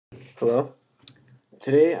Hello.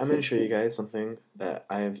 Today I'm going to show you guys something that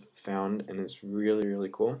I've found and it's really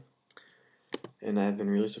cool, and I've been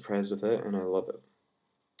really surprised with it and I love it.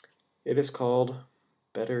 It is called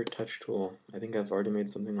BetterTouchTool. I think I've already made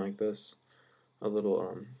something like this. A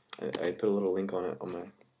little I put a little link on it on my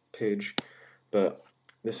page, but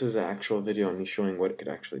this is an actual video of me showing what it could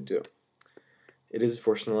actually do. It is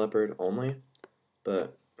for Snow Leopard only,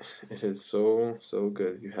 but it is so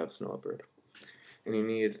good if you have Snow Leopard. And you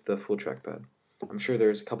need the full trackpad. I'm sure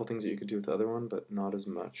there's a couple things that you could do with the other one, but not as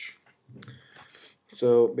much.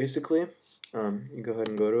 So basically, you go ahead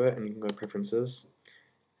and go to it, and you can go to Preferences,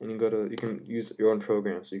 and you can use your own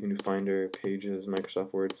program. So you can do Finder, Pages,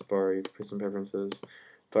 Microsoft Word, Safari, System Preferences,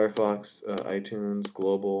 Firefox, iTunes,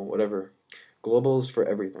 Global, whatever. Global is for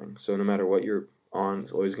everything. So no matter what you're on,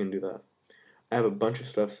 it's always going to do that. I have a bunch of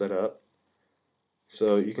stuff set up.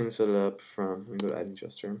 So you can set it up from, let me go to Add New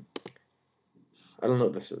Gesture. I don't know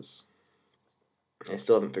what this is. I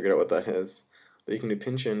still haven't figured out what that is. But you can do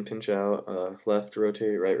pinch in, pinch out, left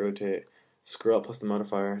rotate, right rotate, scroll up plus the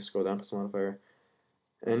modifier, scroll down plus the modifier.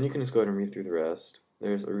 And you can just go ahead and read through the rest.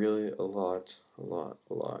 There's really a lot.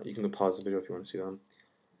 You can go pause the video if you want to see them.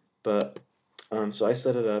 But, so I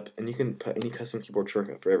set it up, and you can put any custom keyboard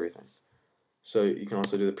shortcut for everything. So you can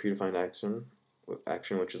also do the predefined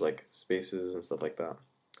action, which is like spaces and stuff like that.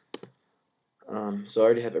 So I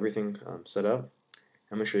already have everything set up.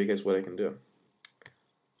 I'm going to show you guys what I can do.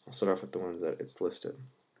 I'll start off with the ones that it's listed.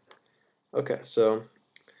 Okay, so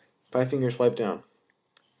 5-finger swipe down.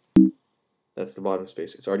 That's the bottom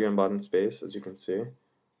space. It's already on bottom space, as you can see.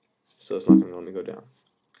 So it's not going to let me go down.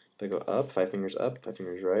 If I go up, 5 fingers up, 5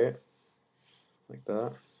 fingers right, like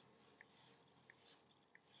that.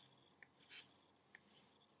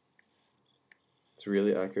 It's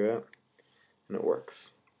really accurate, and it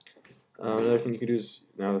works. Another thing you can do is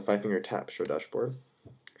now the 5-finger tap, show dashboard.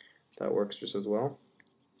 That works just as well.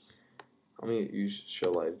 Let me use show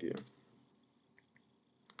live view.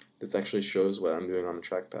 This actually shows what I'm doing on the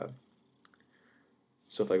trackpad.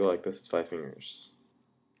 So if I go like this, it's 5 fingers.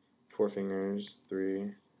 4 fingers,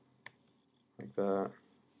 3, like that.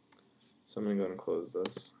 So I'm going to go ahead and close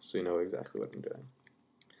this so you know exactly what I'm doing.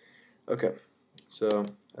 Okay, so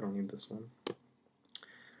I don't need this one.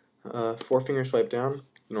 4-finger swipe down,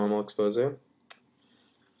 normal expose.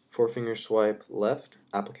 4-finger swipe left,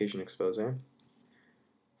 application expose.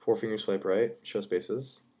 4-finger swipe right, show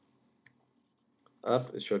spaces.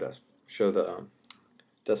 Up is show the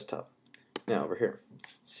desktop. Now over here,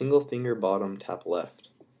 single finger bottom tap left.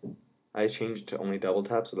 I changed it to only double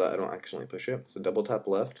tap so that I don't accidentally push it. So double tap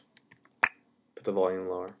left, put the volume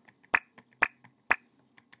lower.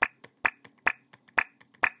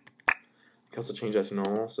 You can also change that to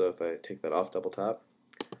normal, so if I take that off, double tap,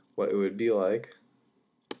 what it would be like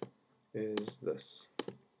is this.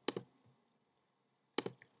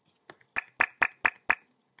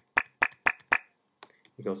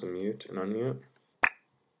 You can also mute and unmute,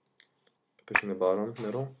 pushing the bottom,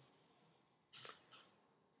 middle.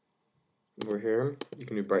 Over here, you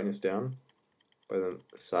can do brightness down by the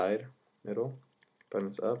side, middle,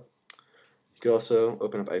 brightness up. You could also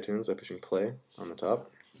open up iTunes by pushing play on the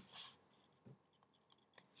top.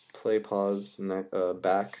 Play, pause,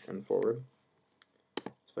 back, and forward.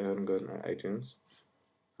 So if I go ahead and go to my iTunes,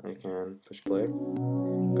 I can push play,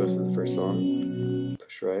 goes to the first song,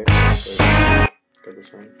 push right, go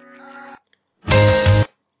this one,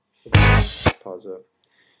 pause it.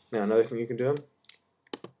 Now another thing you can do,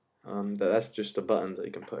 that's just the buttons that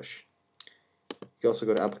you can push. You can also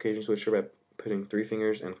go to application switcher by putting 3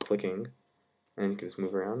 fingers and clicking, and you can just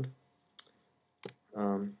move around,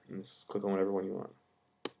 and just click on whatever one you want.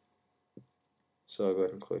 So I'll go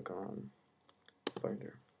ahead and click on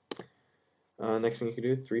Finder. Next thing you can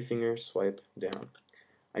do, 3-finger swipe down.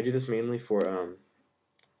 I do this mainly for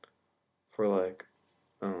like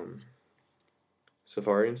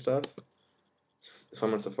Safari and stuff. If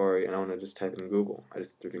I'm on Safari and I want to just type in Google, I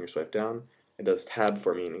just 3-finger swipe down. It does tab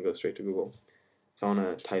for me and it goes straight to Google. If I want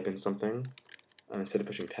to type in something, instead of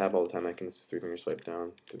pushing tab all the time, I can just 3-finger swipe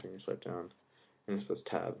down, 3-finger swipe down, and it says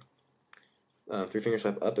tab. 3-finger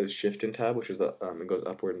swipe up is shift and tab, which is the it goes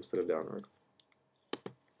upward instead of downward.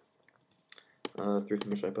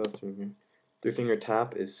 3-finger swipe up, 3-finger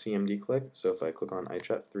tap is CMD click. So if I click on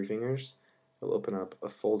iChat 3 fingers, it'll open up a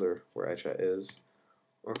folder where iChat is.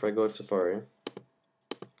 Or if I go to Safari,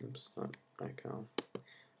 oops, not iCal.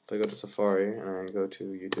 If I go to Safari and I go to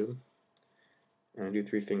YouTube and I do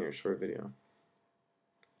 3 fingers for a video,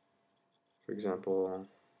 for example,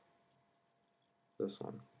 this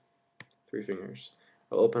one, 3 fingers,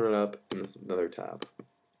 I'll open it up in this another tab.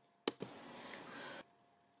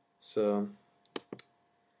 So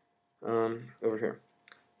Over here,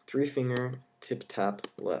 3-finger tip-tap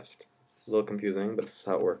left. A little confusing, but this is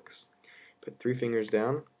how it works. Put 3 fingers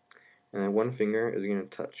down, and then 1 finger is going to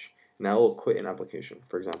touch. Now it will quit an application.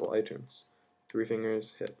 For example, iTunes. 3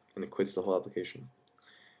 fingers hit, and it quits the whole application.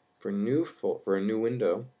 For a new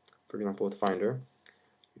window, for example with Finder,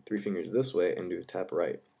 3 fingers this way and do tap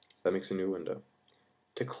right. That makes a new window.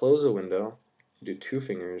 To close a window, do 2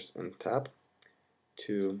 fingers and tap.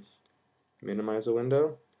 To minimize a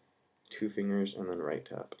window, 2 fingers and then right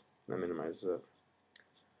tap. That minimizes it.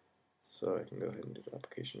 So I can go ahead and do the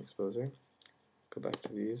application exposure. Go back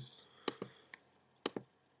to these,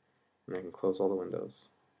 and I can close all the windows.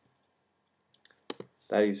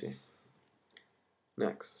 That easy.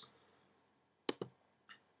 Next.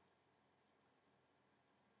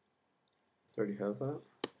 Already have that.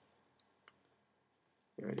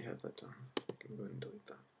 You already have that done. I can go ahead and delete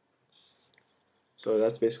that. So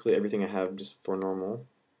that's basically everything I have just for normal.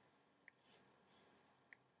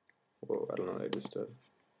 Whoa, I don't know what I just did.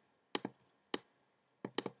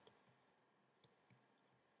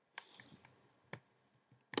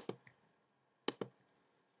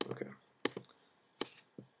 Okay.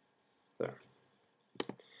 There.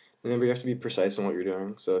 Remember, you have to be precise in what you're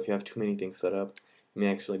doing, so if you have too many things set up, you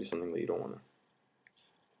may actually do something that you don't want to.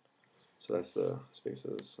 So that's the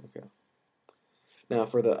spaces, okay. Now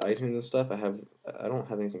for the iTunes and stuff, I don't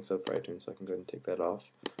have anything set up for iTunes, so I can go ahead and take that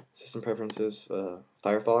off. System preferences,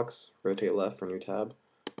 Firefox, rotate left for new tab.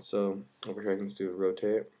 So over here I can just do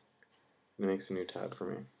rotate, and it makes a new tab for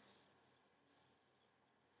me.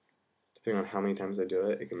 Depending on how many times I do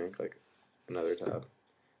it, it can make like another tab.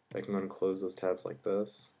 I can go and close those tabs like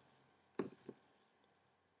this.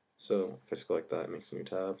 So if I just go like that, it makes a new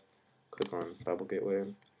tab. Click on Bible Gateway,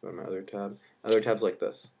 go to my other tab. Other tabs like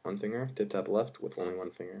this, 1 finger, tip-tap left with only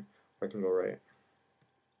 1 finger, or I can go right.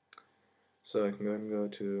 So I can go ahead and go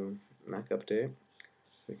to Mac Update,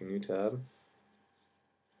 make a new tab,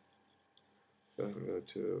 go ahead and go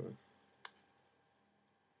to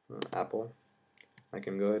Apple. I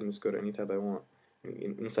can go ahead and just go to any tab I want.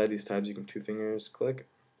 Inside these tabs you can 2 fingers click,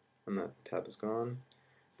 and that tab is gone.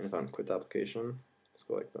 And if I want to quit the application, just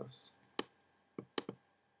go like this.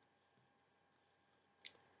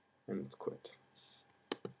 And it's quit.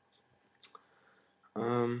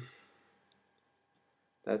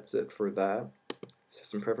 That's it for that.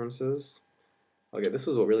 System preferences. Okay, this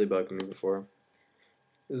was what really bugged me before.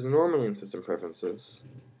 Is normally in system preferences,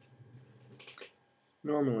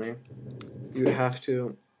 normally you would have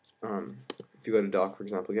to, if you go to dock for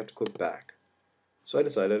example, you have to click back. So I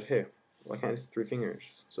decided, hey, why can't I just 3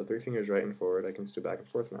 fingers? So 3 fingers right and forward, I can just do back and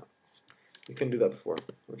forth now. You couldn't do that before,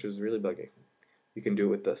 which is really buggy. You can do it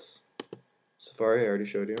with this. Safari, I already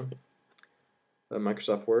showed you.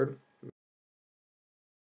 Microsoft Word.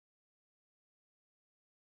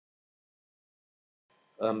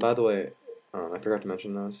 By the way, I forgot to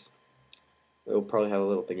mention this. It'll probably have a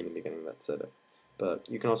little thing in the beginning that said it. But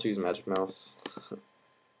you can also use Magic Mouse.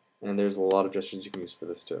 And there's a lot of gestures you can use for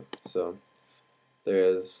this too. So there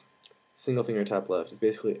is single finger tap left. It's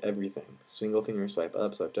basically everything. Single finger swipe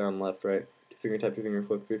up, swipe down, left, right. 2 finger tap, 2 finger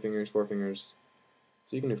flick, 3 fingers, 4 fingers.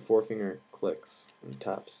 So you can do 4 finger clicks and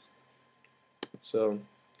taps. So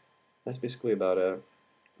that's basically about it.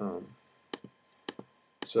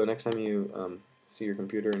 So next time you see your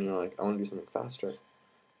computer and you're like, I want to do something faster, you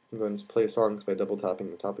can go and just play songs by double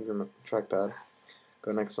tapping the top of your trackpad.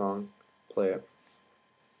 Go next song, play it.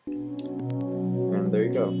 And there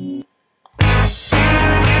you go.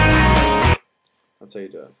 That's how you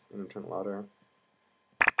do it. I'm going to turn it louder.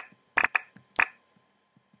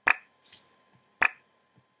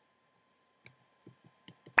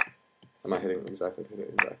 I'm not hitting it exactly, hit it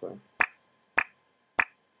exactly.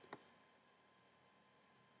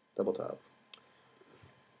 Double tap.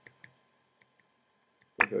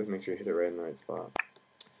 You always make sure you hit it right in the right spot.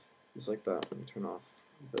 Just like that. Let me turn off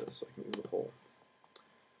this so I can use the whole.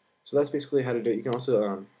 So that's basically how to do it. You can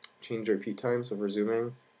also change the repeat time, so for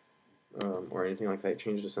zooming or anything like that,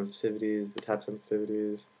 change the sensitivities, the tap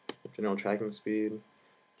sensitivities, general tracking speed.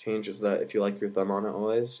 Change so that if you like your thumb on it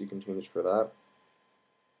always, you can change it for that.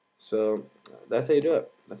 So that's how you do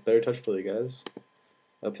it. That's BetterTouchTool, you guys.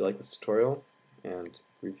 I hope you like this tutorial and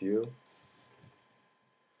review.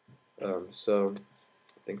 So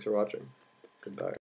thanks for watching. Goodbye.